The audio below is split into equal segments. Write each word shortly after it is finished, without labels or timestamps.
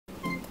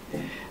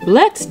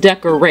Let's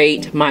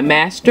decorate my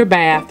master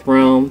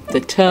bathroom, the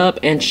tub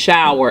and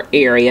shower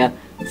area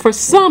for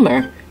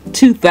summer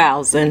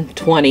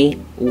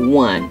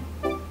 2021.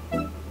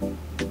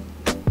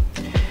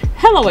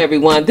 Hello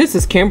everyone, this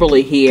is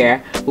Kimberly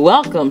here.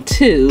 Welcome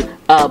to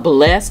A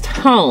Blessed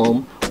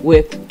Home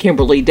with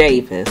Kimberly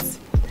Davis.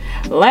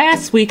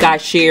 Last week I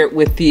shared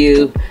with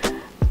you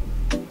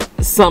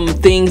some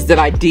things that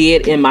I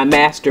did in my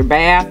master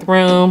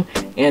bathroom,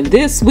 and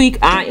this week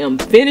I am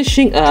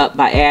finishing up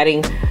by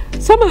adding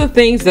some of the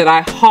things that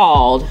I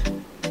hauled,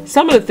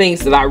 some of the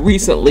things that I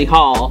recently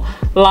hauled,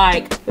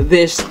 like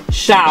this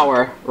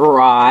shower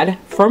rod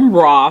from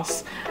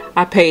Ross.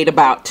 I paid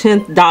about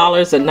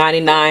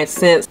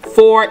 $10.99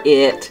 for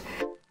it,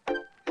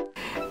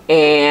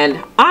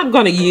 and I'm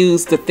going to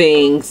use the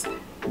things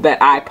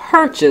that I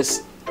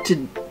purchased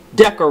to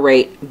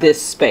decorate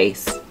this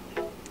space.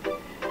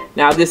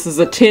 Now this is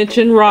a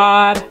tension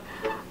rod.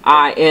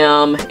 I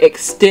am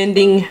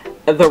extending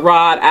the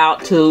rod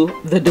out to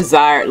the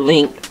desired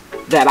length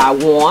that I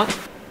want,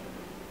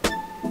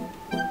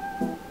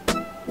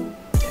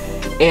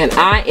 and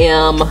I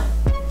am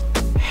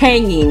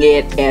hanging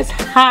it as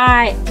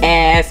high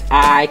as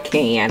I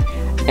can,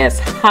 as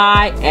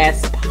high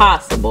as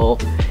possible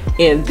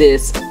in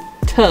this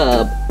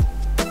tub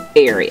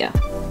area.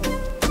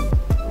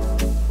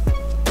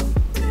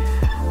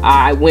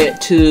 I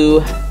went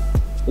to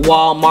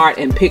Walmart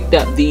and picked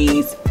up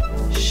these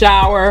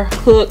shower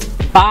hooks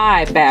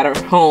by Better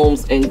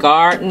Homes and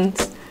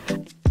Gardens.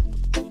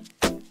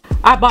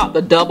 I bought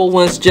the double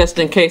ones just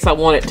in case I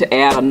wanted to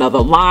add another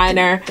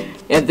liner,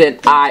 and then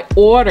I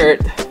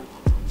ordered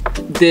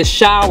this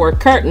shower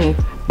curtain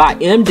by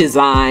M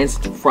Designs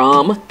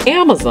from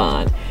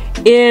Amazon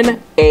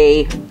in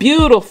a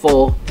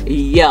beautiful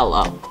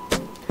yellow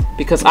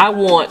because I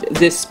want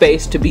this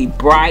space to be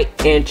bright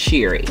and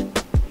cheery.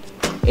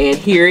 And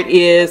here it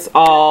is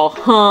all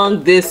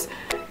hung. This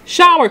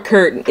shower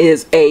curtain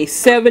is a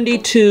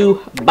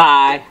 72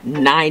 by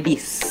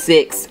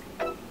 96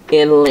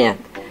 in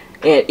length,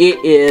 and it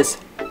is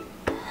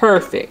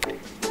perfect.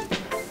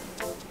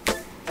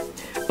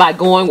 By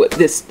going with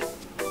this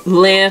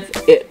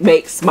length, it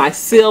makes my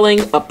ceiling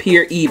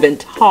appear even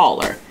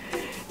taller.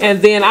 And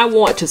then I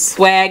want to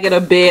swag it a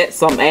bit,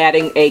 so I'm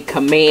adding a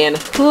command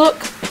hook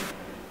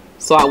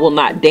so I will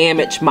not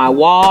damage my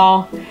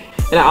wall.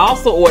 And I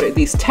also ordered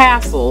these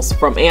tassels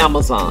from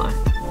Amazon.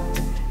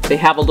 They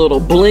have a little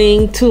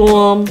bling to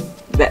them,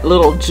 that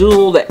little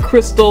jewel, that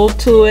crystal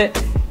to it,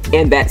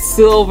 and that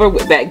silver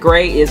with that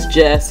gray is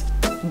just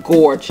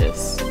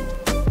gorgeous.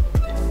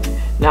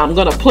 Now I'm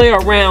gonna play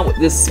around with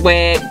this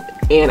swag,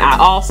 and I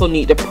also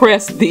need to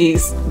press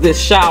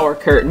this shower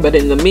curtain, but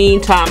in the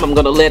meantime I'm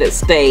gonna let it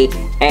stay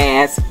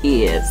as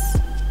is.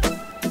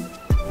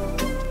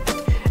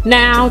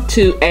 Now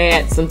to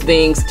add some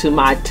things to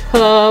my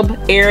tub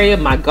area,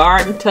 my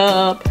garden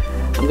tub.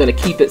 I'm gonna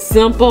keep it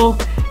simple,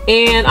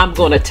 and I'm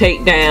gonna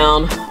take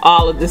down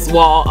all of this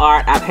wall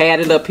art. I've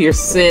had it up here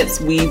since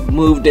we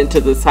moved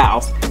into this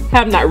house.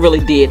 Have not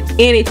really did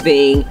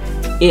anything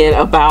in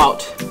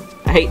about,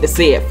 I hate to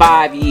say it,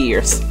 5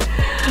 years.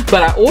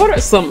 But I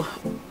ordered some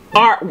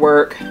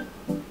artwork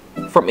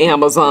from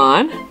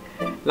Amazon,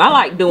 and I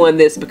like doing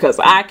this because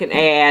I can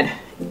add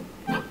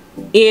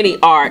any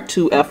art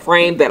to a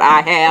frame that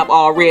I have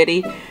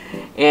already,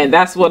 and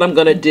that's what I'm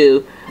gonna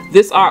do.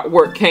 This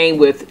artwork came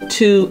with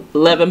two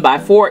 11 by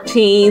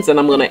 14s, and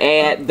I'm gonna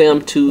add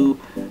them to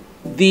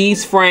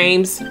these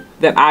frames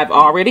that I've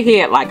already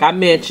had, like I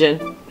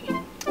mentioned,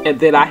 and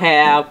then I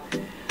have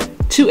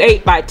two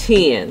 8 by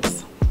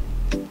 10s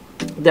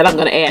that I'm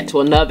gonna add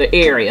to another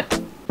area.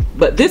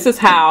 But this is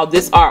how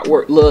this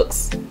artwork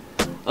looks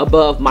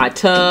above my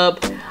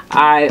tub.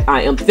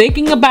 I am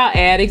thinking about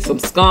adding some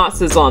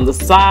sconces on the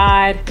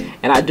side,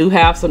 and I do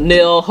have some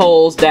nail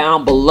holes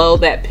down below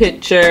that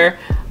picture,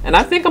 and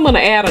I think I'm going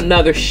to add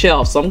another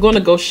shelf. So I'm going to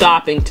go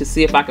shopping to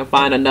see if I can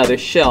find another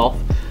shelf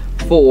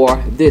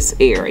for this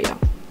area.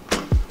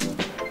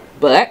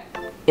 But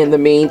in the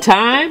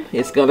meantime,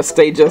 it's going to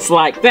stay just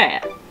like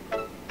that.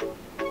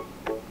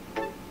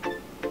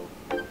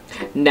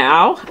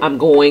 Now I'm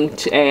going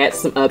to add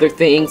some other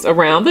things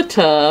around the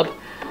tub.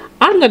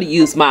 I'm going to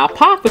use my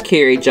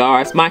apothecary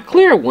jars, my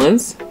clear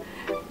ones,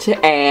 to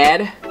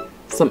add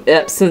some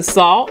Epsom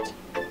salt.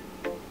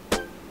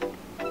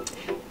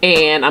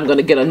 And I'm going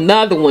to get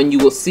another one you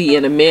will see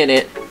in a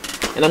minute.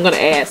 And I'm going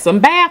to add some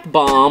bath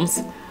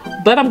bombs,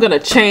 but I'm going to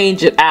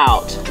change it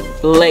out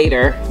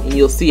later, and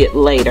you'll see it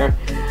later.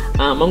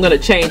 I'm going to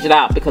change it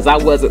out because I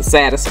wasn't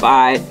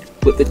satisfied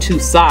with the two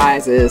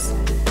sizes.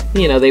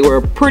 You know, they were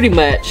pretty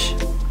much,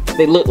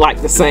 they looked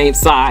like the same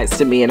size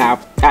to me, and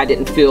I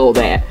didn't feel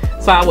that.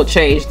 So I will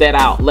change that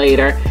out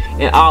later,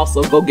 and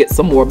also go get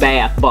some more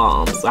bath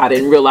bombs. I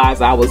didn't realize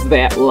I was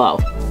that low.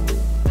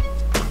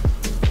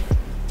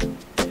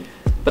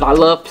 But I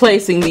love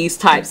placing these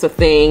types of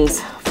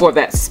things for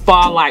that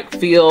spa-like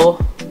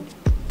feel,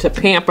 to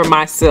pamper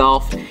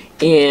myself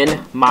in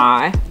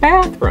my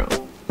bathroom.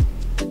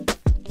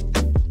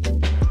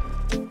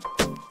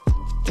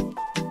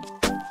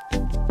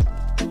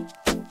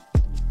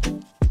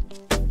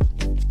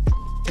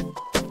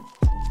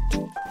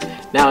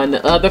 Now in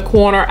the other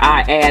corner,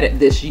 I added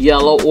this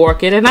yellow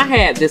orchid, and I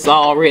had this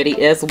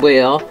already as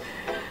well.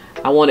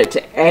 I wanted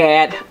to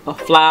add a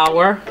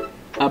flower,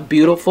 a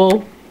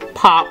beautiful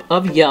pop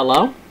of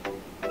yellow.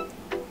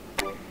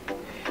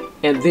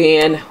 And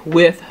then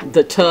with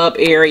the tub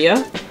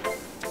area,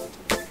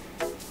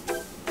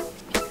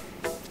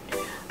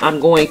 I'm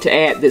going to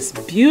add this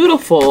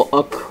beautiful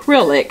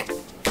acrylic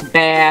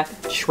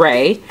bath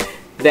tray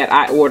that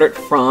I ordered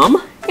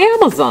from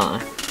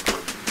Amazon.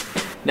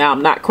 Now,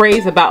 I'm not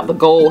crazy about the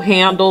gold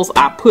handles.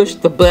 I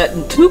pushed the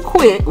button too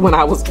quick when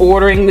I was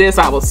ordering this.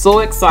 I was so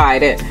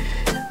excited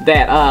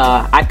that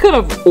I could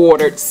have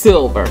ordered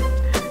silver.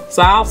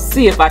 So I'll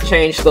see if I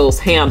change those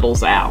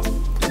handles out.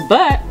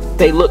 But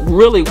they look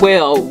really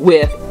well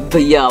with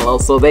the yellow,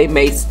 so they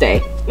may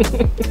stay.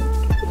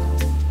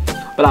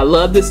 But I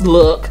love this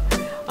look.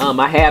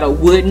 I had a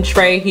wooden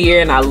tray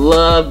here, and I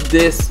love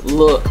this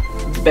look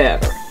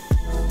better.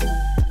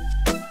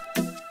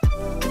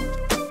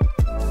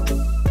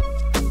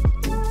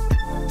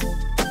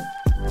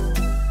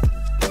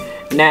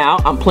 Now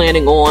I'm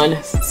planning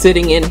on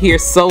sitting in here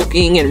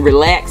soaking and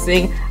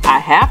relaxing. I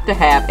have to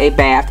have a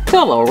bath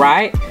pillow,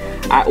 right?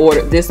 I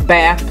ordered this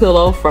bath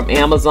pillow from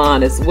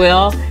Amazon as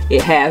well.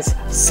 It has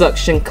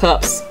suction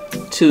cups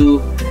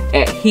to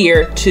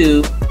adhere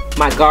to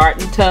my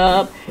garden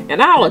tub,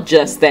 and I'll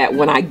adjust that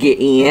when I get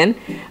in.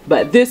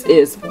 But this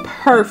is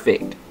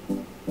perfect.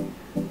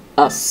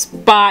 A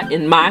spot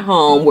in my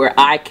home where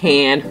I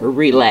can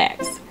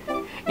relax.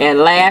 And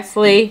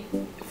lastly,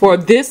 for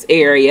this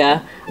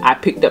area, I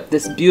picked up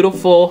this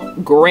beautiful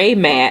gray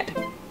mat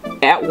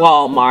at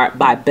Walmart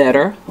by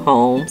Better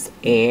Homes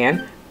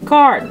and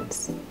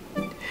Gardens.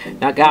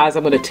 Now guys,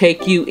 I'm going to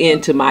take you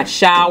into my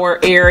shower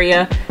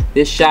area.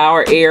 This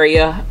shower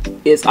area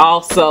is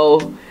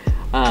also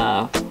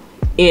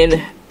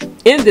in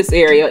this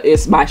area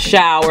is my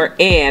shower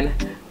and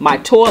my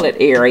toilet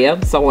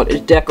area. So I want to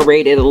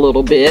decorate it a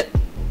little bit.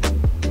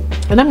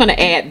 And I'm going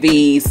to add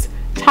these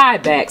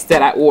Tiebacks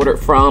that I ordered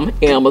from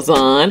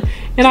Amazon,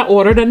 and I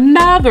ordered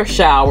another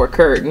shower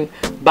curtain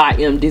by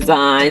M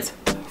Designs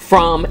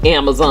from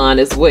Amazon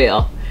as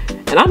well.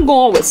 And I'm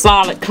going with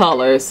solid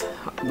colors.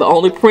 The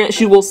only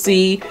prints you will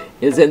see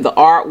is in the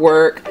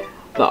artwork.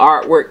 The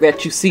artwork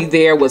that you see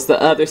there was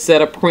the other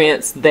set of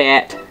prints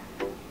that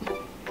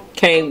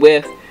came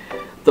with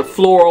the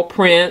floral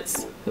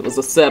prints. It was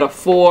a set of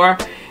 4,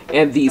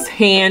 and these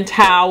hand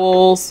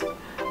towels.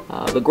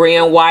 The gray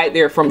and white,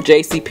 they're from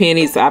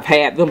JCPenney's. I've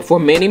had them for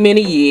many,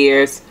 many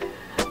years.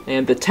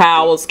 And the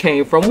towels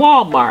came from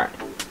Walmart.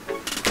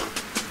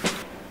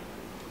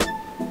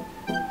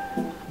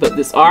 But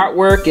this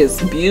artwork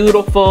is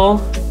beautiful.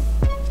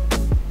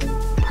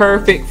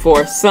 Perfect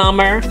for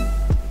summer.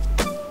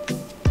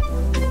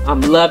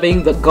 I'm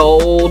loving the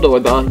gold or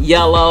the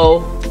yellow,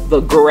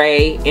 the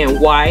gray and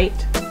white.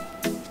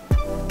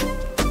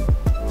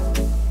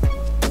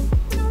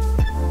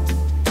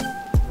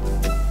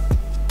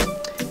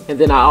 And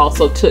then I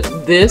also took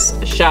this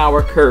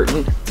shower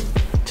curtain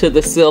to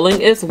the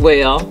ceiling as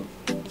well.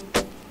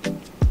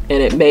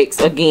 And it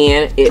makes,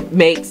 again, it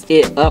makes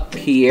it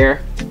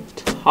appear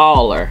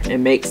taller. It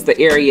makes the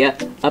area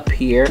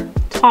appear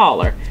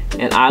taller.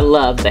 And I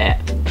love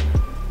that.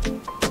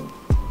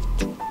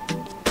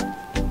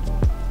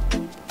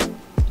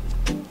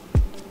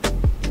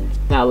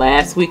 Now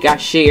last week I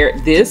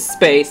shared this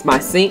space, my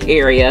sink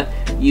area,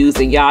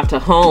 using Yata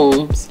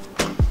Homes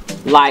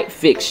light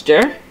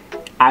fixture.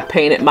 I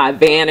painted my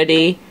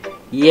vanity.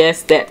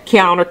 Yes, that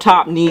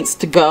countertop needs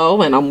to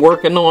go, and I'm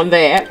working on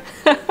that.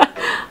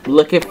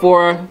 Looking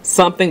for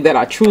something that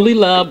I truly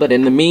love, but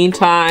in the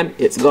meantime,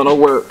 it's gonna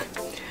work.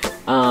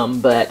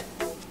 But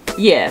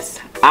yes,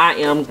 I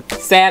am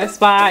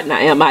satisfied. Now,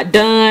 am I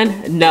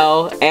done?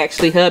 No,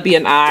 actually, hubby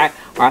and I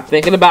are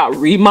thinking about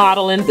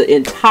remodeling the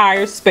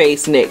entire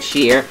space next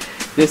year.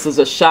 This is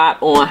a shot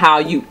on how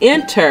you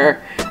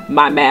enter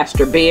my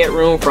master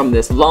bedroom from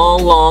this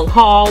long, long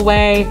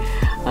hallway.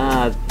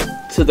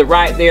 To the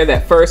right there,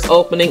 that first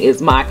opening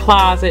is my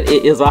closet.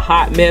 It is a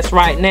hot mess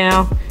right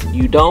now.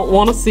 You don't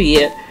want to see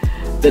it.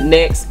 The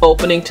next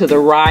opening to the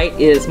right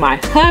is my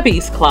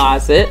hubby's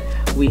closet.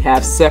 We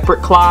have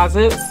separate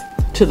closets.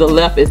 To the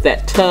left is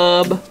that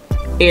tub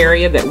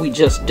area that we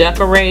just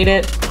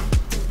decorated.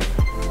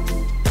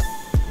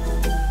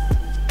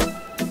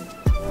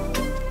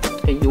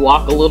 And you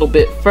walk a little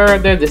bit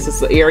further. This is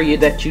the area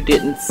that you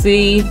didn't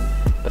see,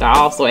 but I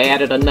also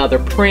added another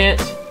print.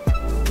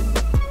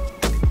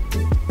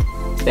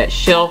 That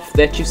shelf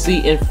that you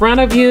see in front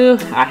of you,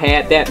 I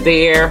had that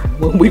there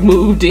when we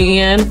moved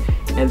in.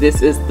 And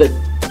this is the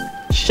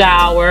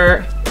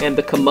shower and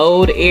the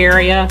commode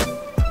area.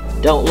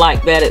 Don't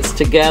like that it's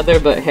together,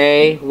 but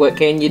hey, what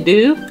can you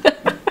do?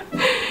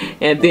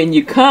 And then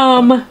you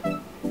come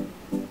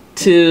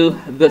to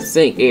the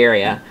sink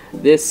area.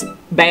 This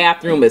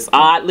bathroom is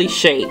oddly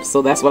shaped,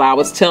 so that's what I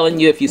was telling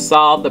you. If you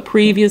saw the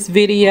previous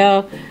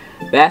video,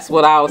 that's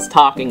what I was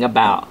talking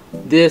about.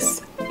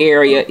 This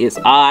area is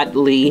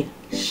oddly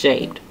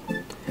shaped.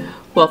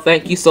 Well,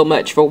 thank you so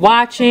much for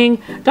watching.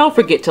 Don't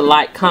forget to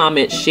like,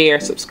 comment, share,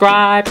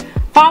 subscribe.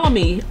 Follow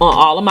me on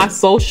all of my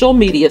social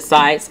media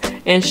sites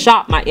and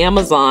shop my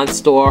Amazon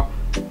store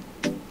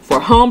for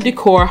home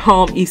decor,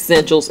 home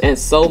essentials, and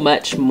so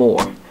much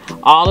more.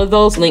 All of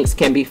those links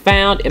can be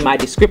found in my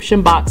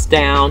description box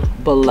down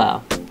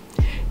below.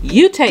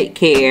 You take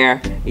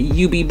care,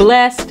 you be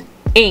blessed,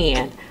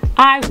 and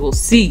I will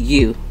see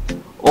you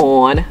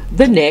on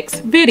the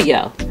next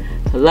video.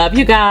 Love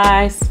you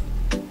guys.